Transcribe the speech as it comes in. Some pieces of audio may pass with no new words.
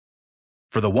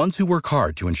For the ones who work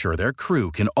hard to ensure their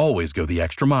crew can always go the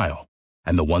extra mile,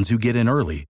 and the ones who get in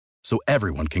early so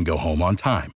everyone can go home on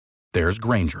time, there's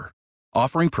Grainger,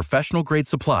 offering professional-grade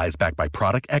supplies backed by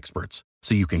product experts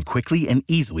so you can quickly and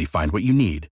easily find what you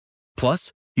need.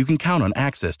 Plus, you can count on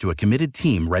access to a committed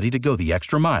team ready to go the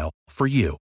extra mile for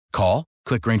you. Call,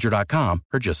 click Grainger.com,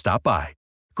 or just stop by.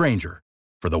 Grainger,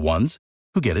 for the ones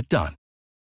who get it done.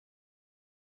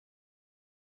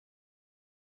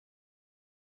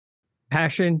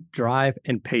 Passion, drive,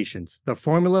 and patience. The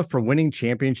formula for winning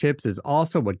championships is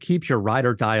also what keeps your ride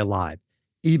or die alive.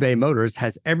 eBay Motors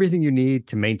has everything you need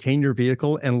to maintain your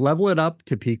vehicle and level it up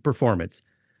to peak performance.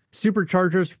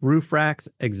 Superchargers, roof racks,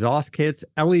 exhaust kits,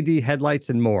 LED headlights,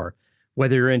 and more.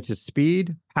 Whether you're into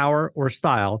speed, power, or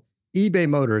style, eBay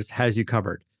Motors has you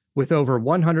covered. With over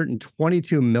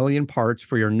 122 million parts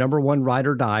for your number one ride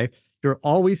or die, you'll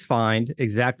always find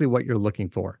exactly what you're looking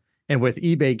for. And with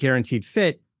eBay Guaranteed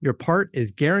Fit, your part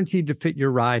is guaranteed to fit your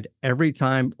ride every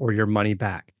time or your money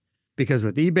back. Because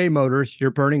with eBay Motors, you're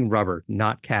burning rubber,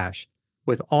 not cash.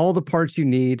 With all the parts you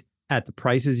need at the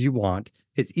prices you want,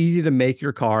 it's easy to make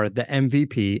your car the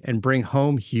MVP and bring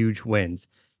home huge wins.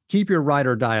 Keep your ride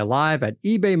or die alive at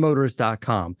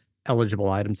ebaymotors.com.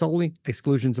 Eligible items only.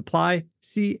 Exclusions apply.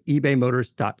 See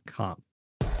ebaymotors.com.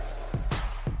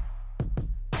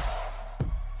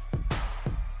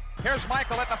 Here's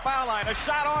Michael at the foul line. A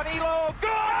shot on Elo.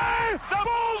 Good! The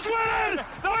Bulls win it!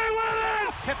 They win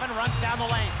it! Pippen runs down the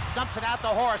lane, dumps it out to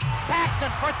Horace. Paxson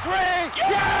for three.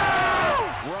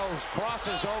 Yeah! Rose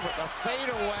crosses over the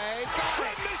fadeaway.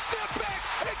 Let me step back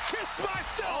and kiss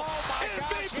myself. Oh my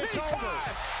gosh, MVP it's time. over.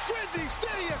 Windy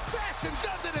City Assassin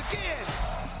does it again.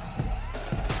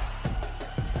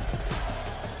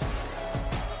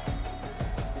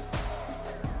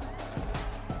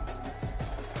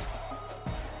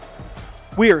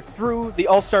 We are through the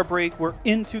All-Star break. We're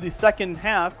into the second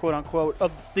half, quote-unquote,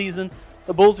 of the season.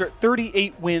 The Bulls are at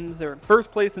 38 wins. They're in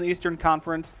first place in the Eastern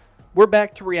Conference. We're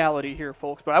back to reality here,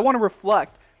 folks. But I want to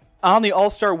reflect on the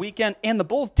All-Star weekend, and the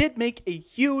Bulls did make a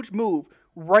huge move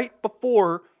right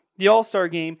before the All-Star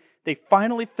game. They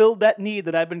finally filled that need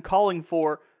that I've been calling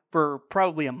for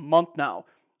probably a month now.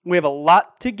 We have a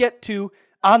lot to get to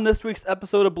on this week's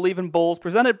episode of Believe in Bulls,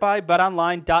 presented by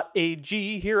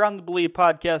betonline.ag here on the Believe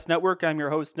Podcast Network. I'm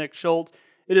your host, Nick Schultz.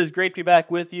 It is great to be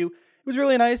back with you. It was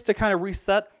really nice to kind of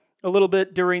reset a little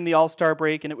bit during the All-Star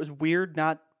break, and it was weird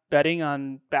not betting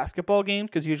on basketball games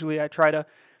because usually I try to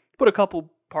put a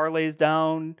couple parlays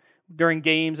down during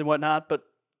games and whatnot, but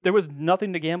there was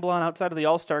nothing to gamble on outside of the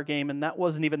All-Star game, and that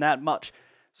wasn't even that much.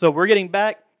 So we're getting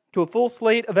back to a full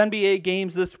slate of NBA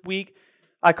games this week.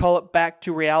 I call it back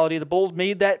to reality. The Bulls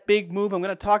made that big move. I'm going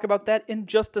to talk about that in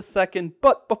just a second.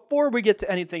 But before we get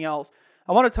to anything else,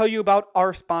 I want to tell you about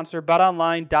our sponsor,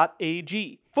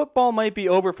 betonline.ag. Football might be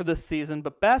over for this season,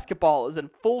 but basketball is in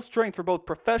full strength for both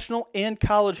professional and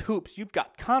college hoops. You've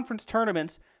got conference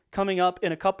tournaments coming up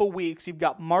in a couple weeks. You've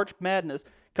got March Madness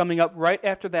coming up right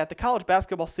after that. The college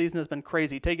basketball season has been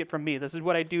crazy. Take it from me. This is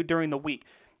what I do during the week.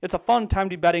 It's a fun time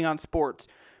to be betting on sports.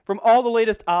 From all the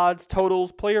latest odds,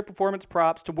 totals, player performance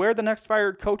props, to where the next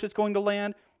fired coach is going to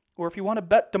land, or if you want to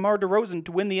bet DeMar DeRozan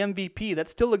to win the MVP, that's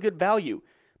still a good value.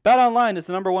 BetOnline is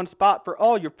the number one spot for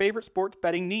all your favorite sports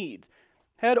betting needs.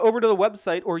 Head over to the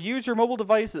website or use your mobile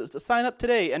devices to sign up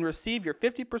today and receive your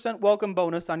 50% welcome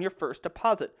bonus on your first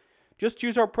deposit. Just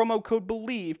use our promo code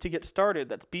BELIEVE to get started.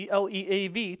 That's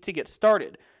BLEAV to get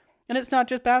started. And it's not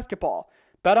just basketball.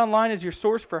 BetOnline is your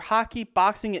source for hockey,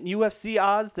 boxing, and UFC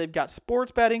odds. They've got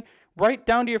sports betting right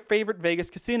down to your favorite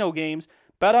Vegas casino games.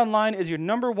 BetOnline is your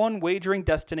number one wagering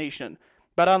destination.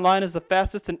 BetOnline is the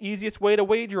fastest and easiest way to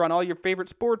wager on all your favorite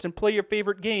sports and play your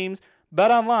favorite games.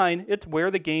 BetOnline, it's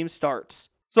where the game starts.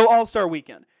 So All-Star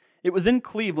Weekend. It was in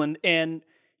Cleveland, and,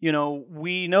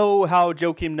 we know how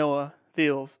Joakim Noah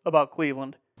feels about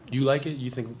Cleveland. You like it? You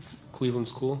think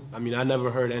Cleveland's cool? I mean, I never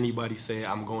heard anybody say,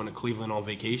 I'm going to Cleveland on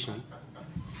vacation.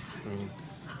 I mean,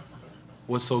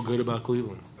 what's so good about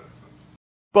Cleveland?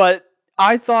 But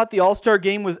I thought the All-Star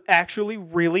game was actually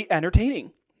really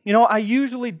entertaining. I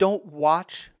usually don't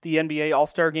watch the NBA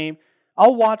All-Star game.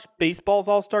 I'll watch baseball's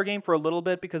All-Star game for a little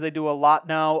bit because they do a lot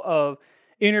now of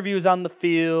interviews on the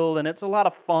field, and it's a lot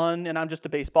of fun, and I'm just a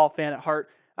baseball fan at heart.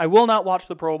 I will not watch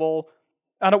the Pro Bowl.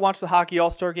 I don't watch the hockey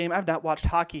All-Star game. I've not watched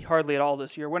hockey hardly at all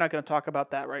this year. We're not going to talk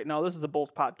about that right now. This is a Bulls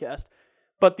podcast.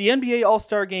 But the NBA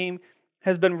All-Star game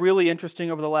has been really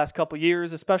interesting over the last couple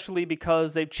years, especially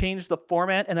because they've changed the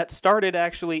format, and that started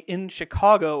actually in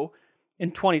Chicago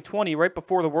in 2020, right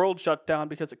before the world shut down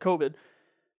because of COVID.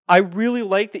 I really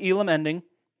like the Elam ending.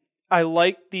 I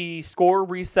like the score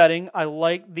resetting. I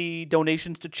like the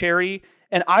donations to charity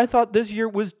And I thought this year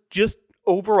was just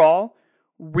overall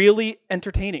really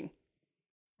entertaining.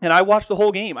 And I watched the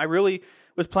whole game. I really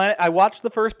was planning. I watched the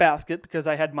first basket because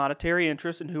I had monetary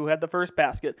interest in who had the first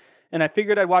basket. And I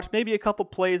figured I'd watch maybe a couple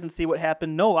plays and see what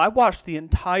happened. No, I watched the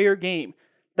entire game.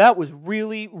 That was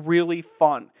really, really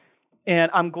fun.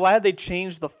 And I'm glad they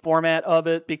changed the format of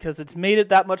it because it's made it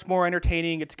that much more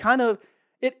entertaining.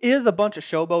 It is a bunch of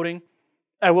showboating.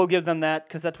 I will give them that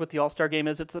because that's what the All-Star game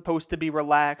is. It's supposed to be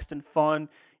relaxed and fun.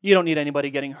 You don't need anybody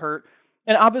getting hurt.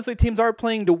 And obviously teams are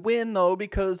playing to win, though,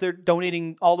 because they're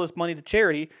donating all this money to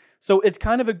charity. So it's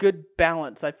kind of a good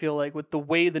balance, I feel like, with the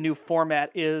way the new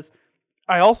format is.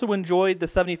 I also enjoyed the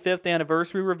 75th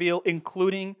anniversary reveal,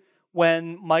 including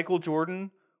when Michael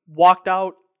Jordan walked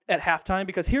out at halftime.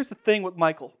 Because here's the thing with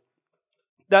Michael.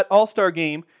 That All-Star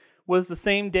game was the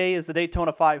same day as the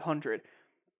Daytona 500.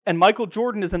 And Michael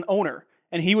Jordan is an owner.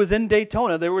 And he was in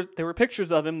Daytona. There were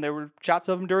pictures of him. There were shots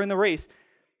of him during the race.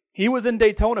 He was in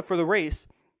Daytona for the race.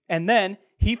 And then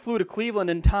he flew to Cleveland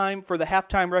in time for the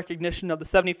halftime recognition of the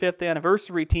 75th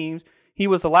anniversary teams. He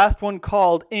was the last one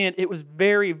called, and it was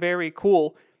very, very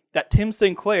cool that Tim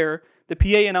Sinclair, the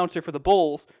PA announcer for the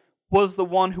Bulls, was the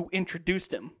one who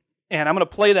introduced him. And I'm going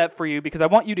to play that for you because I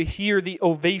want you to hear the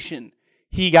ovation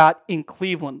he got in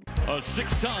Cleveland. A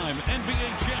six-time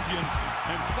NBA champion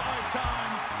and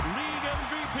five-time league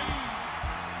MVP,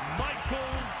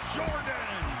 Michael Jordan.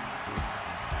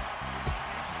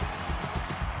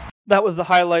 That was the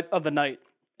highlight of the night,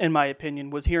 in my opinion,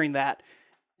 was hearing that.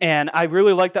 And I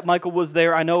really like that Michael was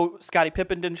there. I know Scottie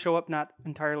Pippen didn't show up, not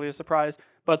entirely a surprise,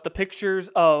 but the pictures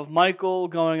of Michael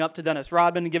going up to Dennis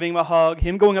Rodman and giving him a hug,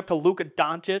 him going up to Luka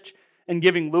Doncic and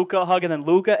giving Luka a hug, and then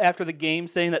Luka after the game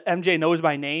saying that MJ knows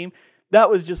my name,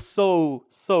 that was just so,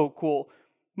 so cool.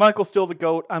 Michael's still the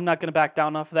GOAT. I'm not going to back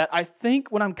down off of that. I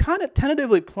think what I'm kind of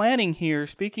tentatively planning here,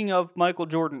 speaking of Michael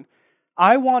Jordan,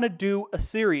 I want to do a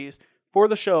series for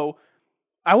the show.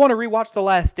 I want to rewatch The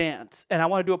Last Dance, and I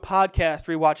want to do a podcast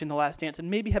rewatching The Last Dance,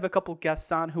 and maybe have a couple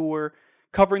guests on who were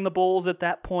covering the Bulls at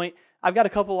that point. I've got a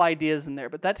couple ideas in there,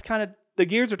 but that's kind of, the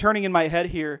gears are turning in my head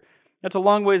here. That's a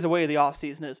long ways away the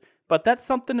offseason is, but that's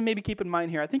something to maybe keep in mind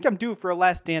here. I think I'm due for a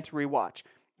Last Dance rewatch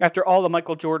after all the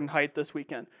Michael Jordan hype this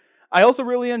weekend. I also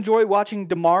really enjoyed watching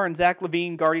DeMar and Zach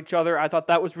LaVine guard each other. I thought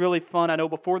that was really fun. I know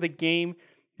before the game,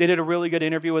 they did a really good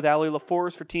interview with Allie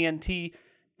LaForce for TNT,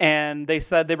 and they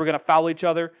said they were going to foul each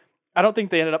other. I don't think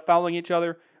they ended up fouling each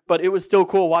other, but it was still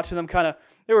cool watching them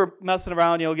they were messing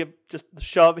around, give just a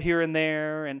shove here and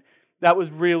there, and that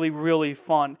was really, really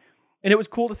fun. And it was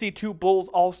cool to see two Bulls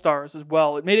All-Stars as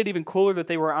well. It made it even cooler that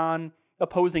they were on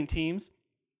opposing teams.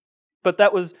 But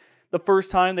that was the first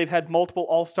time they've had multiple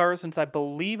All-Stars since I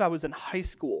believe I was in high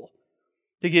school,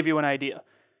 to give you an idea.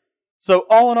 So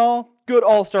all in all, good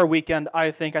All-Star weekend, I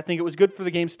think. I think it was good for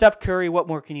the game. Steph Curry, what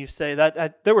more can you say?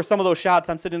 There were some of those shots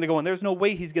I'm sitting there going, there's no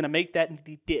way he's going to make that, and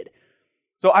he did.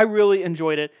 So I really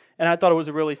enjoyed it, and I thought it was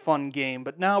a really fun game.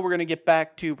 But now we're going to get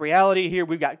back to reality here.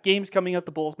 We've got games coming up.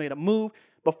 The Bulls made a move.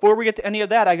 Before we get to any of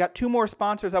that, I got two more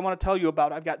sponsors I want to tell you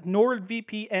about. I've got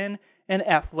NordVPN and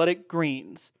Athletic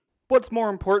Greens. What's more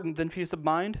important than peace of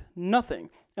mind? Nothing.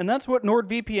 And that's what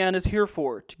NordVPN is here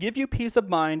for, to give you peace of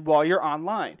mind while you're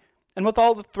online. And with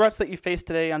all the threats that you face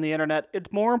today on the internet,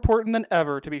 it's more important than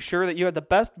ever to be sure that you have the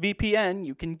best VPN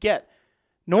you can get.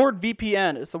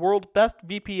 NordVPN is the world's best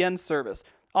VPN service,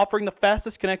 offering the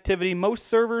fastest connectivity, most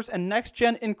servers, and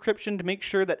next-gen encryption to make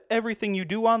sure that everything you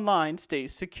do online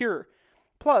stays secure.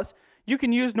 Plus, you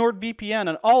can use NordVPN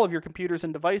on all of your computers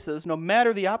and devices, no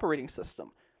matter the operating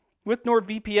system. With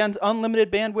NordVPN's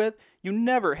unlimited bandwidth, you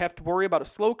never have to worry about a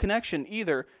slow connection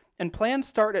either, and plans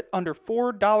start at under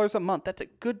 $4 a month. That's a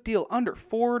good deal, under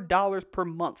 $4 per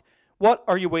month. What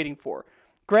are you waiting for?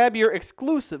 Grab your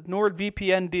exclusive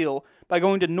NordVPN deal by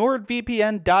going to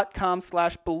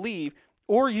nordvpn.com/believe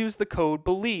or use the code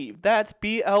BELIEVE. That's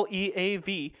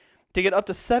BLEAV to get up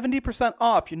to 70%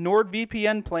 off your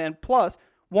NordVPN plan plus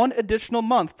one additional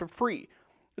month for free.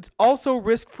 It's also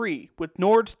risk-free with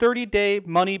Nord's 30-day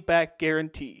money-back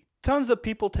guarantee. Tons of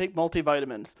people take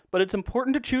multivitamins, but it's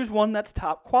important to choose one that's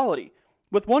top quality.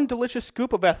 With one delicious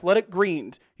scoop of Athletic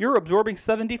Greens, you're absorbing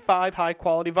 75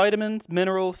 high-quality vitamins,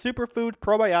 minerals, superfoods,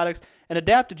 probiotics, and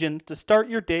adaptogens to start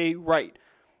your day right.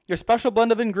 Your special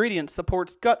blend of ingredients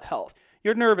supports gut health,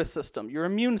 your nervous system, your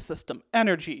immune system,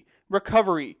 energy,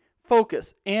 recovery,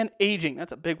 focus, and aging.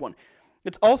 That's a big one.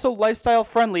 It's also lifestyle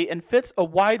friendly and fits a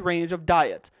wide range of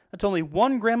diets. That's only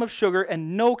 1 gram of sugar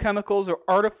and no chemicals or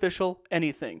artificial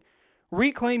anything.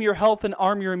 Reclaim your health and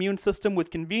arm your immune system with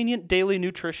convenient daily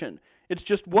nutrition. It's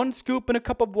just 1 scoop in a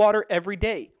cup of water every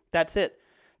day. That's it.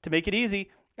 To make it easy,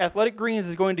 Athletic Greens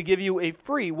is going to give you a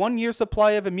free 1-year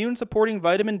supply of immune-supporting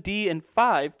vitamin D and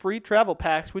 5 free travel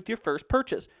packs with your first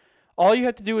purchase. All you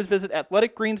have to do is visit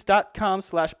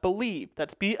athleticgreens.com/believe.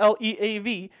 That's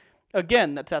BLEAV.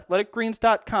 Again, that's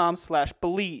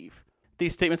athleticgreens.com/believe.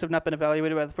 These statements have not been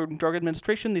evaluated by the Food and Drug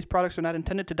Administration. These products are not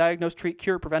intended to diagnose, treat,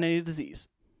 cure, or prevent any disease.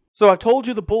 So I told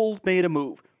you the Bulls made a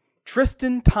move.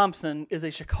 Tristan Thompson is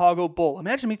a Chicago Bull.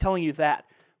 Imagine me telling you that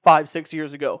 5-6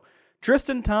 years ago.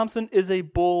 Tristan Thompson is a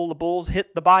Bull. The Bulls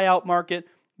hit the buyout market.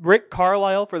 Rick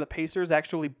Carlisle for the Pacers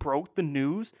actually broke the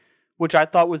news, which I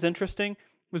thought was interesting.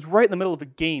 It was right in the middle of a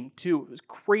game, too. It was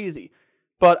crazy.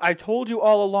 But I told you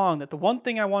all along that the one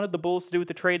thing I wanted the Bulls to do at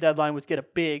the trade deadline was get a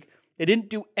big. They didn't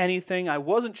do anything. I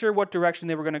wasn't sure what direction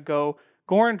they were going to go.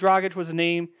 Goran Dragic was a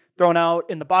name thrown out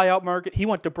in the buyout market. He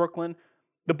went to Brooklyn.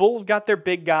 The Bulls got their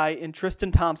big guy in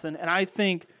Tristan Thompson, and I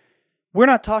think we're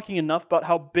not talking enough about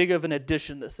how big of an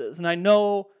addition this is. And I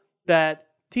know that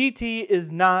TT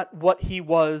is not what he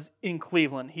was in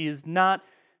Cleveland. He is not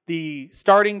the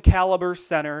starting caliber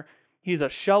center. He's a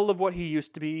shell of what he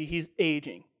used to be. He's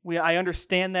aging. I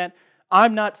understand that.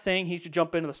 I'm not saying he should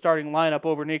jump into the starting lineup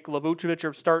over Nikola Vucevic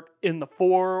or start in the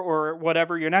 4 or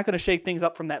whatever. You're not going to shake things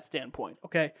up from that standpoint,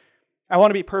 okay? I want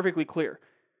to be perfectly clear.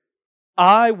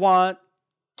 I want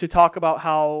to talk about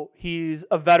how he's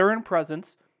a veteran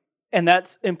presence, and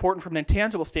that's important from an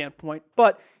intangible standpoint,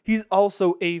 but he's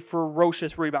also a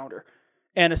ferocious rebounder.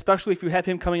 And especially if you have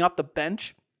him coming off the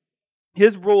bench,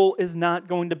 his role is not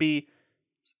going to be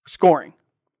scoring.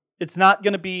 It's not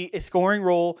going to be a scoring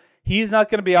role. He's not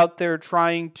going to be out there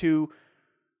trying to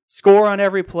score on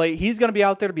every play. He's going to be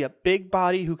out there to be a big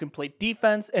body who can play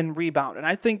defense and rebound. And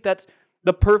I think that's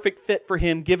the perfect fit for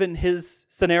him given his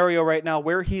scenario right now,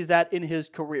 where he's at in his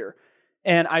career.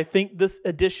 And I think this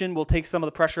addition will take some of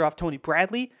the pressure off Tony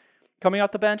Bradley coming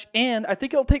off the bench. And I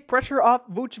think it'll take pressure off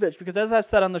Vucevic because, as I've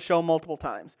said on the show multiple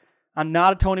times, I'm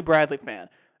not a Tony Bradley fan.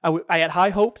 I had high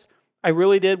hopes. I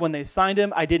really did when they signed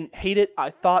him. I didn't hate it.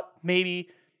 I thought maybe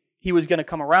he was going to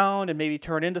come around and maybe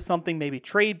turn into something, maybe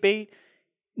trade bait.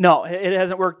 No, it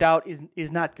hasn't worked out.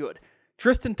 He's not good.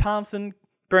 Tristan Thompson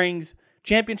brings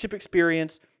championship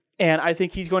experience, and I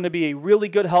think he's going to be a really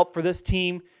good help for this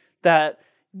team that,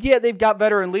 yeah, they've got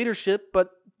veteran leadership,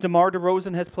 but DeMar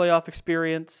DeRozan has playoff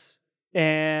experience,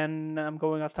 and I'm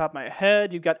going off the top of my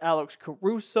head. You've got Alex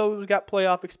Caruso who's got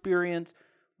playoff experience.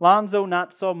 Lonzo,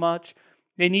 not so much.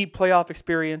 They need playoff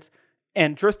experience,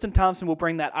 and Tristan Thompson will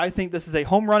bring that. I think this is a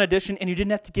home run addition, and you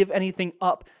didn't have to give anything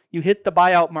up. You hit the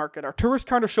buyout market. Arturas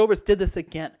Karnisovas did this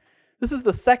again. This is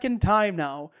the second time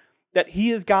now that he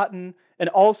has gotten an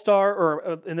all-star,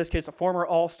 or in this case, a former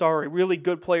all-star, a really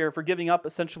good player for giving up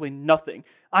essentially nothing.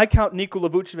 I count Nikola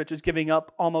Vucevic as giving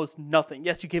up almost nothing.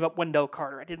 Yes, you gave up Wendell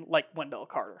Carter. I didn't like Wendell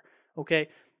Carter, okay?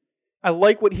 I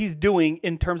like what he's doing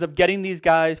in terms of getting these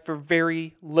guys for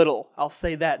very little. I'll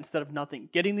say that instead of nothing.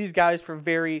 Getting these guys for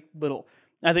very little.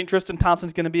 I think Tristan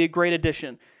Thompson's going to be a great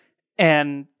addition.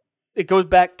 And it goes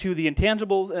back to the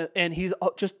intangibles, and he's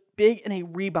just big and a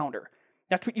rebounder.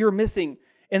 That's what you're missing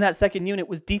in that second unit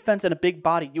was defense and a big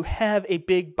body. You have a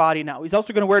big body now. He's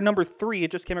also going to wear number 3. It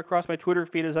just came across my Twitter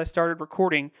feed as I started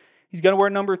recording. He's going to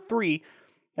wear number 3.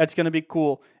 That's going to be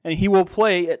cool. And he will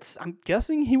play. I'm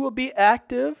guessing he will be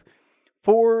active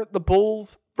for the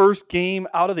Bulls' first game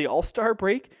out of the All-Star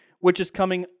break, which is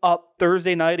coming up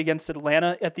Thursday night against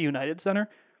Atlanta at the United Center.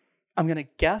 I'm going to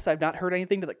guess. I've not heard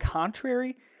anything to the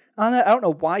contrary on that. I don't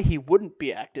know why he wouldn't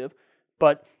be active,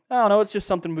 but I don't know. It's just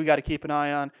something we got to keep an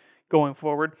eye on going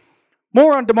forward.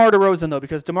 More on DeMar DeRozan, though,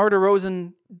 because DeMar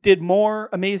DeRozan did more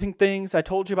amazing things. I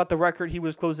told you about the record he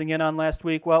was closing in on last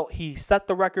week. Well, he set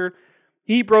the record.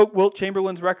 He broke Wilt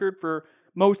Chamberlain's record for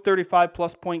most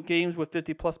 35-plus point games with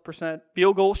 50-plus%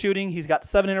 field goal shooting. He's got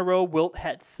 7 in a row. Wilt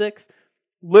had 6.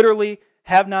 Literally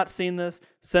have not seen this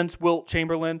since Wilt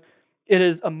Chamberlain. It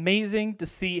is amazing to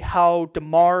see how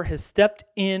DeMar has stepped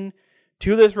in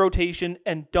to this rotation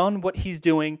and done what he's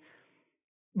doing.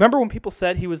 Remember when people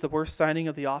said he was the worst signing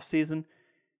of the offseason?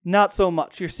 Not so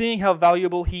much. You're seeing how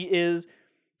valuable he is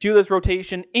to this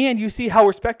rotation, and you see how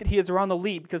respected he is around the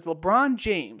league because LeBron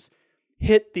James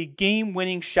hit the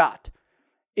game-winning shot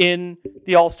in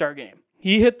the All-Star game.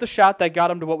 He hit the shot that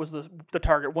got him to what was the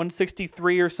target,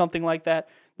 163 or something like that.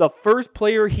 The first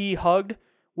player he hugged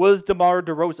was DeMar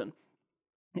DeRozan.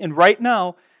 And right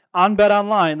now, on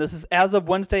BetOnline, this is as of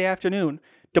Wednesday afternoon,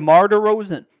 DeMar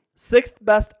DeRozan, 6th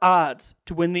best odds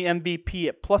to win the MVP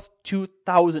at plus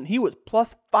 2,000. He was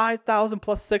plus 5,000,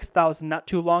 plus 6,000 not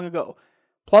too long ago.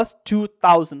 Plus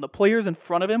 2,000. The players in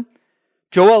front of him,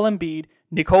 Joel Embiid,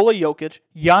 Nikola Jokic,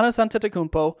 Giannis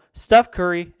Antetokounmpo, Steph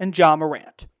Curry, and Ja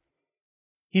Morant.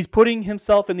 He's putting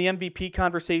himself in the MVP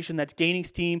conversation that's gaining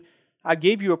steam. I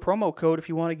gave you a promo code if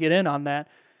you want to get in on that.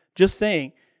 Just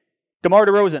saying, DeMar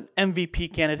DeRozan,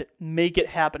 MVP candidate, make it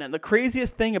happen. And the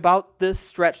craziest thing about this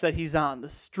stretch that he's on, the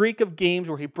streak of games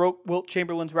where he broke Wilt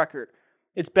Chamberlain's record,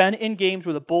 it's been in games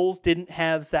where the Bulls didn't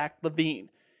have Zach LaVine.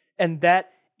 And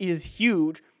that is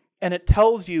huge. And it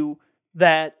tells you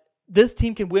that this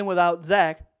team can win without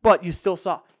Zach, but you still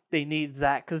saw they need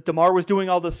Zach because DeMar was doing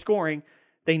all the scoring.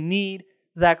 They need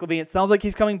Zach LaVine. It sounds like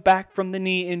he's coming back from the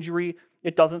knee injury.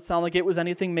 It doesn't sound like it was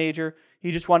anything major.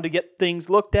 He just wanted to get things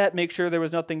looked at, make sure there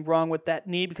was nothing wrong with that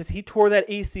knee because he tore that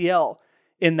ACL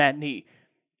in that knee.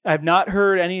 I've not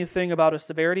heard anything about a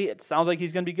severity. It sounds like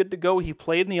he's going to be good to go. He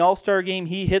played in the All-Star game.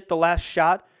 He hit the last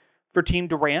shot for Team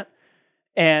Durant,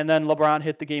 and then LeBron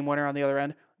hit the game winner on the other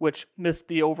end, which missed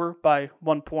the over by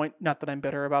 1 point. Not that I'm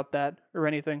bitter about that or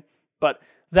anything, but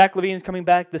Zach LaVine's coming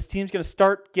back. This team's going to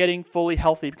start getting fully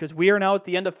healthy because we are now at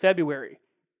the end of February.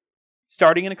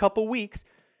 Starting in a couple weeks,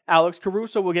 Alex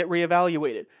Caruso will get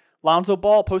reevaluated. Lonzo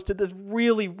Ball posted this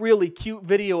really, really cute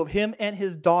video of him and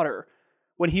his daughter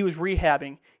when he was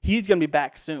rehabbing. He's going to be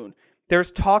back soon.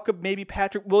 There's talk of maybe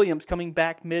Patrick Williams coming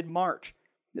back mid-March.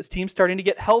 This team's starting to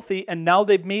get healthy, and now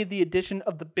they've made the addition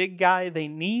of the big guy they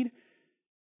need.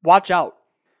 Watch out.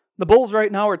 The Bulls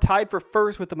right now are tied for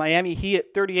first with the Miami Heat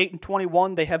at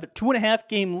 38-21. They have a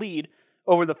 2.5-game lead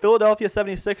over the Philadelphia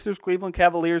 76ers, Cleveland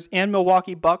Cavaliers, and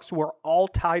Milwaukee Bucks, who are all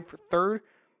tied for third.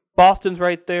 Boston's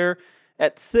right there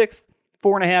at sixth,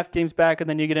 4.5 games back, and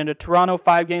then you get into Toronto,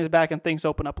 5 games back, and things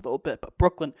open up a little bit. But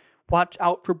Brooklyn, watch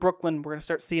out for Brooklyn. We're going to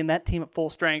start seeing that team at full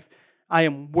strength. I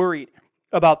am worried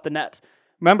about the Nets.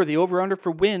 Remember, the over-under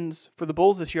for wins for the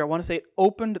Bulls this year, I want to say it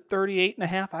opened at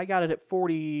 38.5. I got it at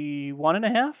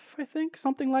 41.5, I think,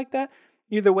 something like that.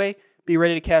 Either way, be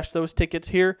ready to cash those tickets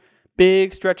here.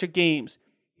 Big stretch of games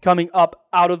coming up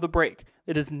out of the break.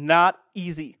 It is not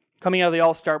easy coming out of the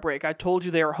All-Star break. I told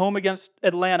you they are home against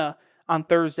Atlanta on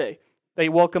Thursday. They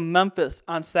welcome Memphis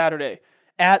on Saturday.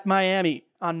 At Miami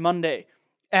on Monday.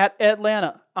 At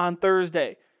Atlanta on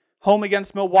Thursday. Home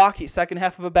against Milwaukee, second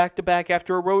half of a back-to-back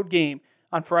after a road game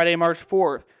on Friday, March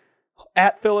 4th.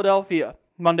 At Philadelphia,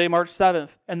 Monday, March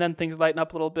 7th. And then things lighten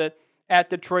up a little bit. At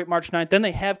Detroit, March 9th. Then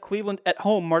they have Cleveland at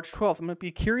home, March 12th. I'm going to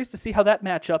be curious to see how that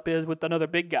matchup is with another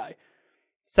big guy.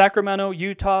 Sacramento,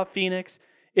 Utah, Phoenix.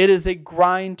 It is a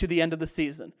grind to the end of the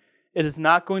season. It is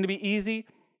not going to be easy.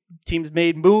 Teams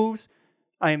made moves.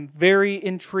 I am very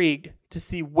intrigued to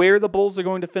see where the Bulls are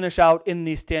going to finish out in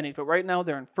these standings. But right now,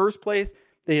 they're in first place.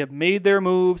 They have made their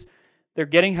moves. They're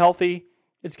getting healthy.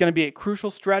 It's going to be a crucial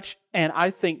stretch, and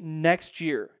I think next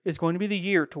year is going to be the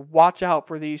year to watch out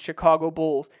for these Chicago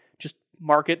Bulls. Just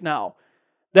mark it now.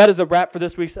 That is a wrap for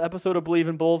this week's episode of Believe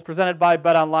in Bulls, presented by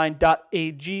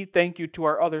BetOnline.ag. Thank you to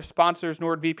our other sponsors,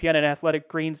 NordVPN and Athletic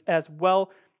Greens as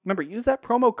well. Remember, use that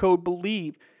promo code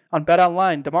BELIEVE on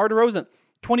BetOnline. DeMar DeRozan,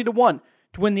 20-1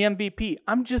 to win the MVP.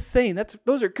 I'm just saying,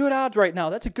 those are good odds right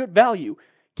now. That's a good value.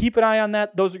 Keep an eye on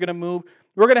that. Those are going to move.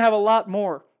 We're going to have a lot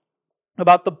more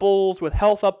about the Bulls with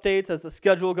health updates as the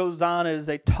schedule goes on. It is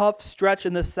a tough stretch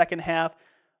in this second half.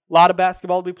 A lot of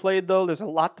basketball to be played, though. There's a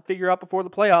lot to figure out before the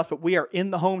playoffs, but we are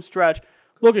in the home stretch.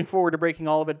 Looking forward to breaking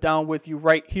all of it down with you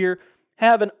right here.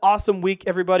 Have an awesome week,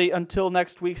 everybody. Until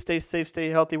next week, stay safe, stay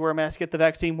healthy, wear a mask, get the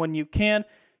vaccine when you can.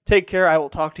 Take care. I will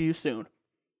talk to you soon.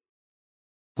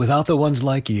 Without the ones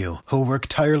like you, who work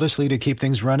tirelessly to keep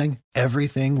things running,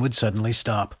 everything would suddenly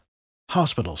stop.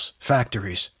 Hospitals,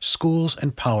 factories, schools,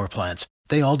 and power plants,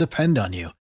 they all depend on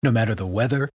you. No matter the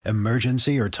weather,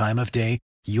 emergency, or time of day,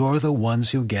 you're the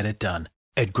ones who get it done.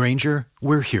 At Grainger,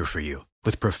 we're here for you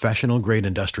with professional-grade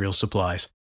industrial supplies.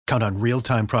 Count on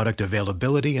real-time product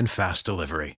availability and fast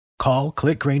delivery. Call,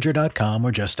 click Grainger.com,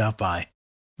 or just stop by.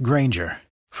 Grainger,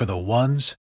 for the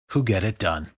ones who get it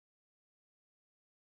done.